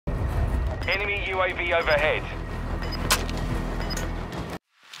Enemy UAV overhead.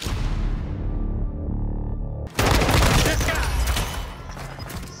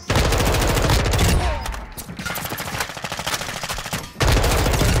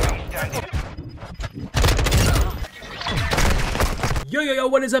 Yo,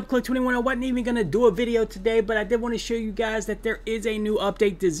 what is up, Click 21? I wasn't even gonna do a video today, but I did want to show you guys that there is a new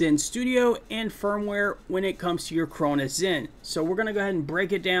update to Zen Studio and firmware when it comes to your Cronus Zen. So we're gonna go ahead and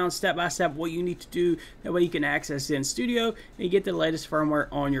break it down step by step what you need to do. That way you can access Zen Studio and get the latest firmware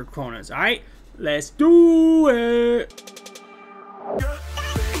on your Cronus. All right, let's do it.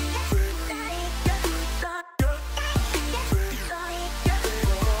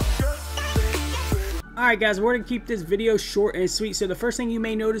 Alright guys, we're going to keep this video short and sweet. So the first thing you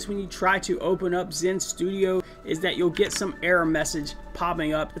may notice when you try to open up Zen Studio is that you'll get some error message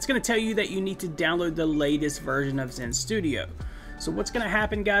popping up. It's going to tell you that you need to download the latest version of Zen Studio. So what's going to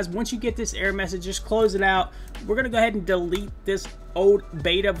happen, guys, once you get this error message, just close it out. We're going to go ahead and delete this old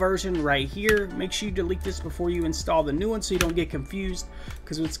beta version right here. Make sure you delete this before you install the new one so you don't get confused,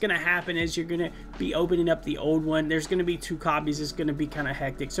 because what's going to happen is you're going to be opening up the old one. There's going to be 2 copies. It's going to be kind of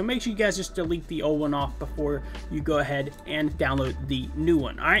hectic. So make sure you guys just delete the old one off before you go ahead and download the new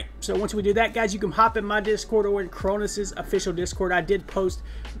one. All right. So once we do that, guys, you can hop in my Discord or in Cronus's official Discord. I did post,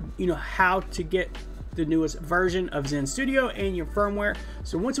 how to get the newest version of Zen Studio and your firmware.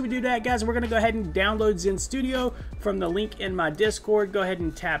 So once we do that, guys, we're going to go ahead and download Zen Studio from the link in my Discord. Go ahead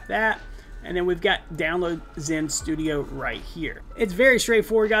and tap that, and then we've got download Zen Studio right here. It's very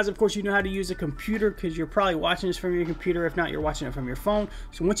straightforward, guys. Of course, you know how to use a computer because you're probably watching this from your computer. If not, you're watching it from your phone.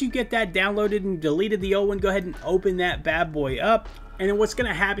 So once you get that downloaded and deleted the old one, go ahead and open that bad boy up. And then what's going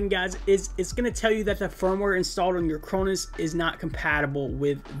to happen, guys, is it's going to tell you that the firmware installed on your Cronus is not compatible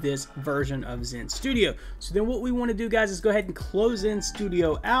with this version of Zen Studio. So then what we want to do, guys, is go ahead and close Zen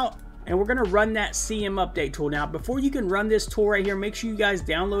Studio out. And we're going to run that CM update tool. Now, before you can run this tool right here, make sure you guys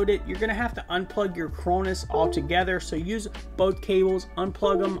download it. You're going to have to unplug your Cronus altogether. So use both cables,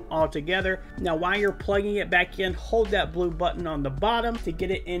 unplug them all together. Now, while you're plugging it back in, hold that blue button on the bottom to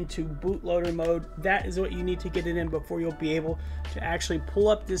get it into bootloader mode. That is what you need to get it in before you'll be able to actually pull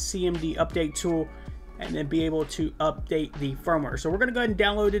up this CMD update tool and then be able to update the firmware. So we're going to go ahead and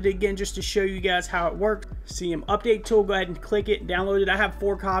download it again just to show you guys how it works. CM update tool, go ahead and click it, download it. I have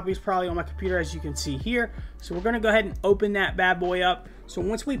 4 copies probably on my computer, as you can see here. So we're going to go ahead and open that bad boy up. So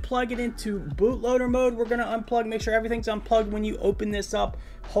once we plug it into bootloader mode, we're going to unplug, make sure everything's unplugged when you open this up.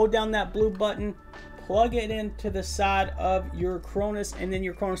 Hold down that blue button, plug it into the side of your Cronus, and then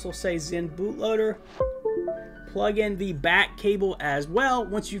your Cronus will say Zen bootloader. Plug in the back cable as well.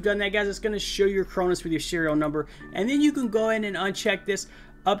 Once you've done that, guys, it's going to show your Cronus with your serial number, and then you can go in and uncheck this,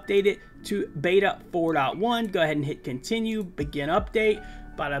 update it to beta 4.1. Go ahead and hit continue, begin update.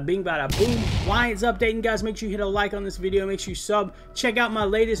 Bada bing, bada boom. While it's updating, guys, make sure you hit a like on this video. Make sure you sub. Check out my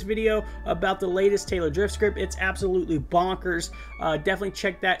latest video about the latest Taylor Drift script. It's absolutely bonkers. Definitely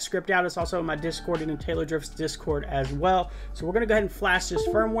check that script out. It's also in my Discord and in Taylor Drift's Discord as well. So we're going to go ahead and flash this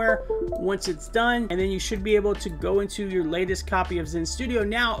firmware once it's done, and then you should be able to go into your latest copy of Zen Studio.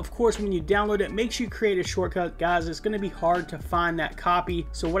 Now, of course, when you download it, make sure you create a shortcut, guys. It's going to be hard to find that copy.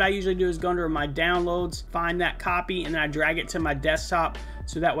 So what I usually do is go under my downloads, find that copy, and then I drag it to my desktop.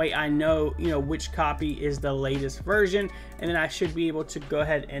 So that way I know, which copy is the latest version, and then I should be able to go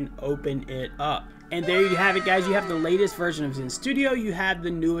ahead and open it up. And there you have it, guys. You have the latest version of Zen Studio. You have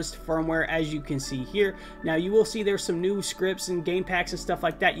the newest firmware, as you can see here. Now, you will see there's some new scripts and game packs and stuff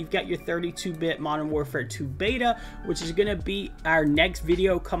like that. You've got your 32-bit Modern Warfare 2 beta, which is going to be our next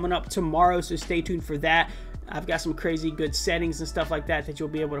video coming up tomorrow, so stay tuned for that. I've got some crazy good settings and stuff like that that you'll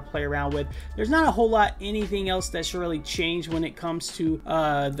be able to play around with. There's not a whole lot anything else that's really changed when it comes to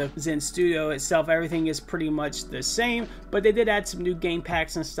the Zen Studio itself. Everything is pretty much the same, but they did add some new game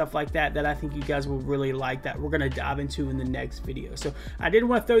packs and stuff like that that I think you guys will really like, that we're going to dive into in the next video. So I did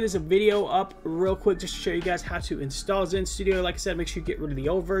want to throw this video up real quick just to show you guys how to install Zen Studio. Like I said, make sure you get rid of the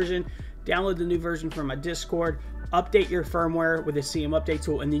old version, download the new version from my Discord, update your firmware with the CM update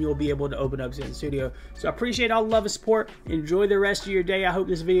tool, and then you'll be able to open up Zen Studio. So I appreciate all the love and support. Enjoy the rest of your day. I hope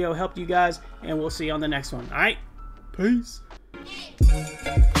this video helped you guys, and we'll see you on the next one. All right, peace.